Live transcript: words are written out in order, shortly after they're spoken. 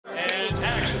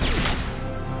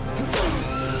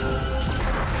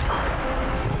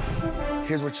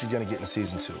Here's what you're gonna get in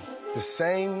season 2. The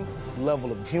same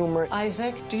level of humor.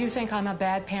 Isaac, do you think I'm a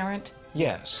bad parent?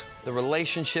 Yes. The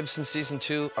relationships in season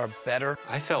 2 are better.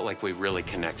 I felt like we really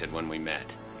connected when we met.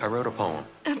 I wrote a poem.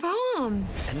 A poem?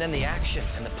 And then the action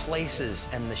and the places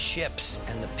and the ships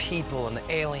and the people and the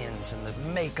aliens and the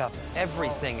makeup.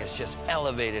 Everything is just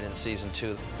elevated in season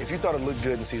 2. If you thought it looked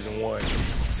good in season 1,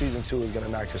 season 2 is gonna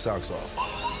knock your socks off.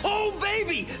 Oh,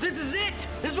 baby! This is it!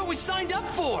 This is what we signed up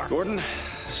for! Gordon,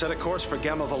 set a course for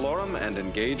Gamma Valorum and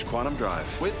engage Quantum Drive.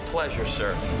 With pleasure,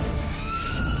 sir.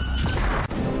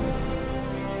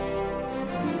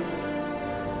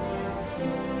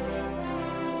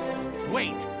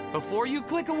 Wait, before you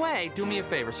click away, do me a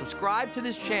favor. Subscribe to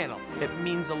this channel. It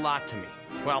means a lot to me.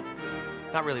 Well,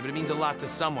 not really, but it means a lot to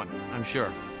someone, I'm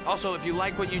sure. Also, if you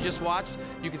like what you just watched,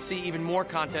 you can see even more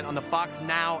content on the Fox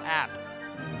Now app.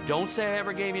 Don't say I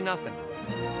ever gave you nothing.